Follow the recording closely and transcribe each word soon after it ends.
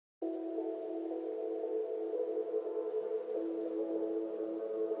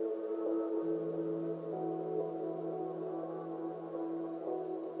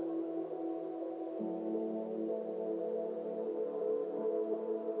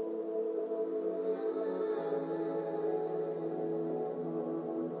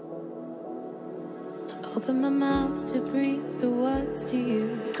Open my mouth to breathe the words to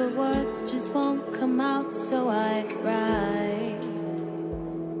you, but words just won't come out, so I write.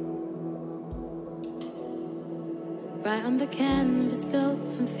 Write on the canvas built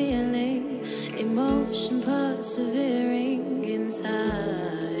from feeling, emotion persevering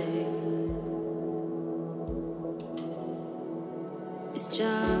inside. It's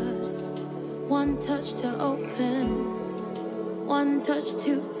just one touch to open, one touch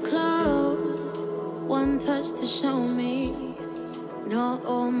to close, one touch to show me not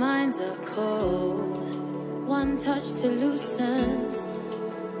all minds are cold. One touch to loosen,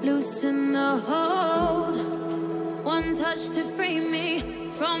 loosen the hold. One touch to free me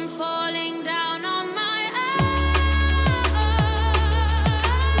from falling down on my